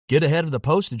Get ahead of the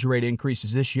postage rate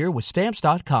increases this year with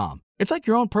Stamps.com. It's like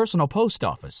your own personal post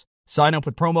office. Sign up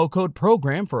with promo code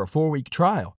PROGRAM for a 4-week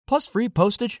trial, plus free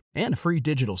postage and a free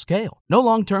digital scale. No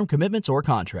long-term commitments or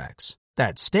contracts.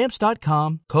 That's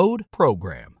Stamps.com, code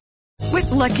PROGRAM.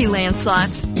 With Lucky Land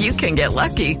Slots, you can get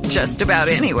lucky just about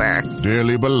anywhere.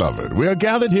 Dearly beloved, we are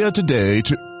gathered here today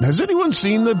to... Has anyone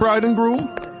seen the bride and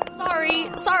groom?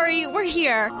 Sorry, we're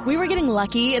here. We were getting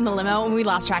lucky in the limo and we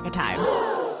lost track of time.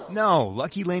 No,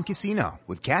 Lucky Land Casino,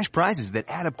 with cash prizes that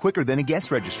add up quicker than a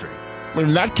guest registry.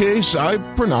 In that case, I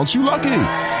pronounce you lucky.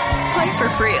 Play for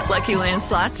free at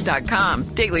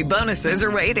LuckyLandSlots.com. Daily bonuses are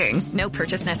waiting. No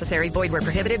purchase necessary. Void where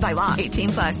prohibited by law.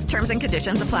 18+. Terms and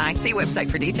conditions apply. See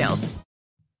website for details.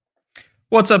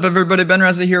 What's up, everybody? Ben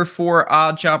Reza here for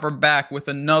Odd Chopper, back with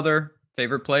another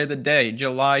favorite play of the day,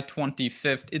 July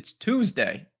 25th. It's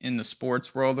Tuesday in the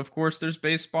sports world. Of course, there's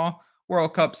baseball,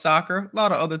 World Cup soccer, a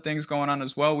lot of other things going on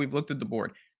as well. We've looked at the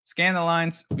board, scan the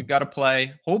lines. We've got to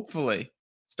play, hopefully,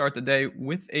 start the day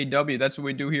with a W. That's what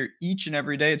we do here each and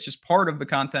every day. It's just part of the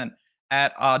content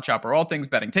at Odd Chopper. All things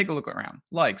betting. Take a look around.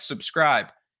 Like, subscribe.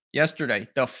 Yesterday,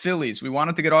 the Phillies, we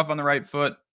wanted to get off on the right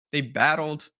foot. They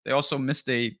battled. They also missed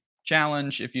a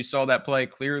challenge. If you saw that play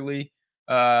clearly,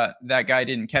 that guy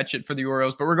didn't catch it for the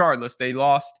Orioles. But regardless, they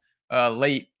lost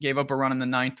late, gave up a run in the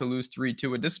ninth to lose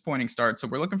 3-2. A disappointing start. So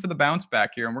we're looking for the bounce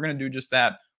back here, and we're going to do just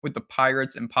that with the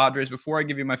Pirates and Padres. Before I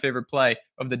give you my favorite play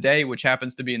of the day, which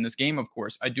happens to be in this game, of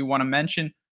course, I do want to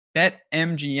mention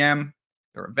BetMGM.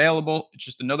 They're available. It's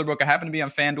just another book. I happen to be on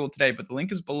FanDuel today, but the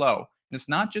link is below. And it's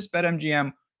not just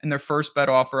BetMGM and their first bet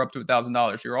offer up to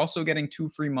 $1,000. You're also getting 2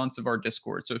 free months of our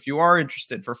Discord. So if you are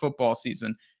interested for football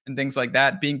season and things like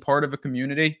that, being part of a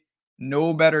community,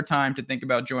 no better time to think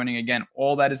about joining. Again,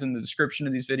 all that is in the description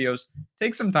of these videos.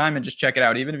 Take some time and just check it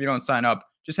out. Even if you don't sign up,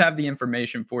 just have the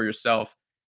information for yourself.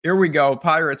 Here we go.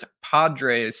 Pirates,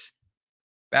 Padres,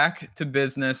 back to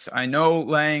business. I know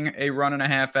laying a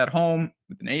 1.5 at home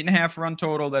with an 8.5 run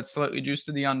total that's slightly juiced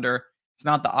to the under. It's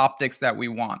not the optics that we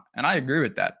want. And I agree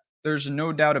with that. There's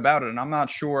no doubt about it. And I'm not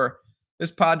sure. This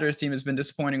Padres team has been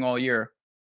disappointing all year,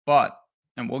 but,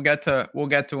 and we'll get to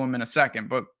them in a second,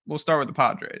 but we'll start with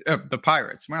the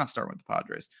Pirates. We're not starting with the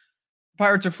Padres.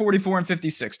 Pirates are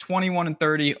 44-56,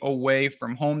 21-30 away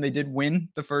from home. They did win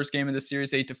the first game of the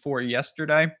series 8-4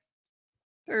 yesterday.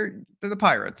 They're the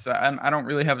Pirates. I don't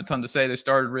really have a ton to say. They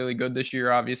started really good this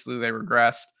year. Obviously, they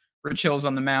regressed. Rich Hill's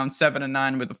on the mound,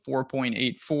 7-9 with a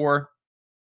 4.84.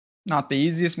 Not the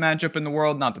easiest matchup in the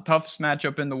world, not the toughest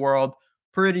matchup in the world.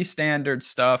 Pretty standard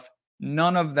stuff.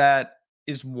 None of that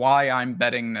is why I'm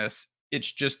betting this.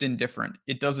 It's just indifferent.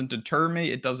 It doesn't deter me.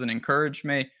 It doesn't encourage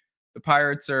me. The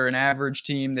Pirates are an average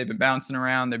team. They've been bouncing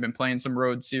around. They've been playing some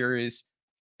road series.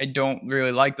 I don't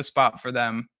really like the spot for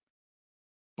them.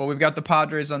 But we've got the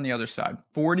Padres on the other side.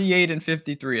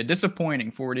 48-53, a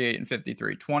disappointing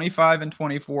 48-53,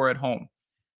 25-24 at home.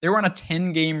 They were on a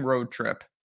 10-game road trip.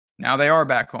 Now they are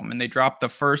back home, and they dropped the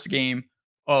first game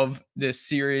of this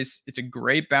series. It's a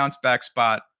great bounce back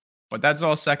spot, but that's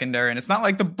all secondary. And it's not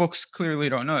like the books clearly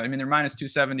don't know. I mean, they're minus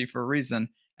 270 for a reason,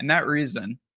 and that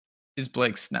reason is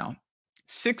Blake Snell.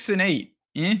 6-8,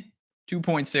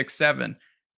 2.67.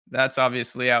 That's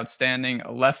obviously outstanding.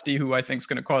 A lefty who I think is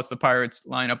going to cost the Pirates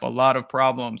lineup a lot of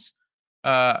problems.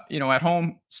 At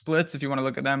home splits, if you want to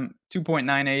look at them,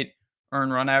 2.98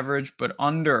 earned run average, but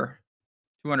under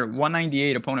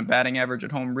 198 opponent batting average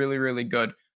at home. Really, really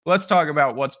good. Let's talk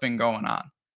about what's been going on.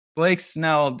 Blake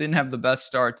Snell didn't have the best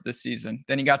start to the season.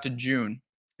 Then he got to June.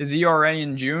 His ERA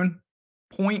in June,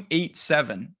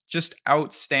 0.87. Just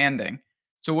outstanding.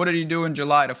 So what did he do in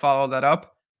July to follow that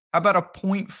up? How about a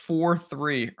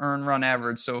 0.43 earned run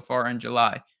average so far in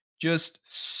July? Just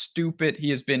stupid.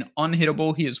 He has been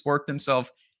unhittable. He has worked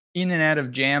himself in and out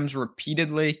of jams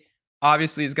repeatedly.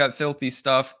 Obviously, he's got filthy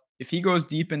stuff. If he goes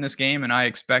deep in this game, and I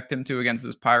expect him to against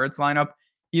this Pirates lineup,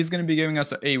 he's going to be giving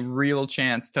us a real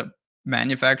chance to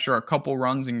manufacture a couple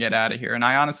runs and get out of here. And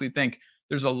I honestly think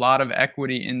there's a lot of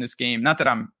equity in this game. Not that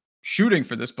I'm shooting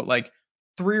for this, but like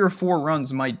 3 or 4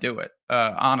 runs might do it.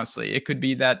 Honestly, it could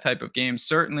be that type of game.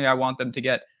 Certainly, I want them to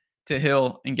get to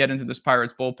Hill and get into this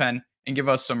Pirates bullpen and give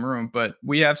us some room. But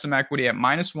we have some equity at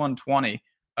minus 120.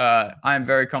 I'm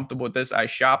very comfortable with this. I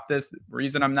shop this. The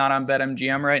reason I'm not on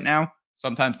BetMGM right now,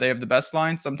 sometimes they have the best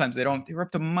line. Sometimes they don't. They're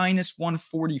up to minus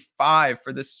 145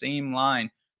 for the same line.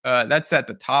 That's at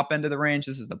the top end of the range.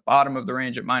 This is the bottom of the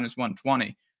range at minus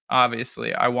 120.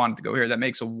 Obviously, I wanted to go here. That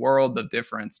makes a world of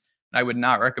difference. I would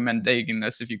not recommend taking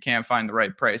this if you can't find the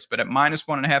right price. But at minus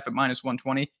 1.5 at minus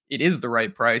 120, it is the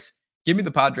right price. Give me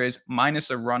the Padres minus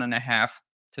a 1.5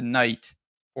 tonight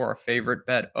for our favorite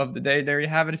bet of the day. There you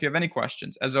have it. If you have any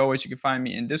questions, as always, you can find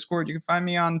me in Discord. You can find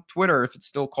me on Twitter if it's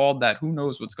still called that. Who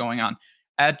knows what's going on?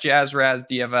 At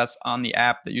JazzRazDFS on the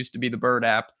app that used to be the Bird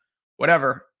app.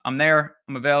 Whatever. I'm there.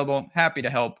 I'm available. Happy to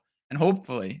help. And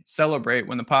hopefully celebrate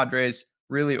when the Padres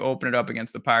really open it up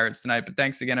against the Pirates tonight. But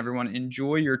thanks again, everyone.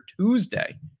 Enjoy your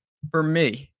Tuesday. For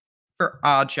me, for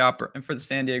Odd Chopper, and for the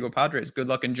San Diego Padres, good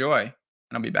luck and joy. And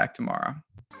I'll be back tomorrow.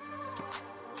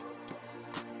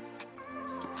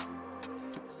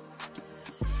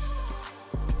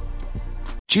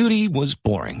 Judy was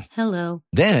boring. Hello.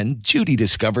 Then Judy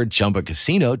discovered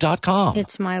ChumbaCasino.com.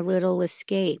 It's my little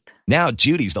escape. Now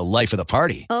Judy's the life of the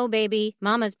party. Oh, baby,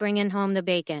 mama's bringing home the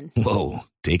bacon. Whoa,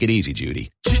 take it easy,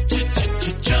 Judy.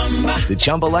 The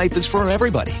Chumba life is for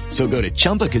everybody. So go to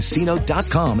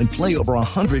ChumbaCasino.com and play over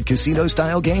 100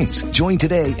 casino-style games. Join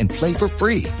today and play for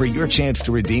free for your chance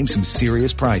to redeem some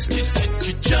serious prizes.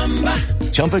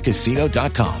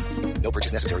 ChumbaCasino.com. No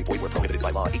purchase necessary. Void where prohibited by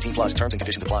law. 18+ terms and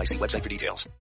conditions apply. See website for details.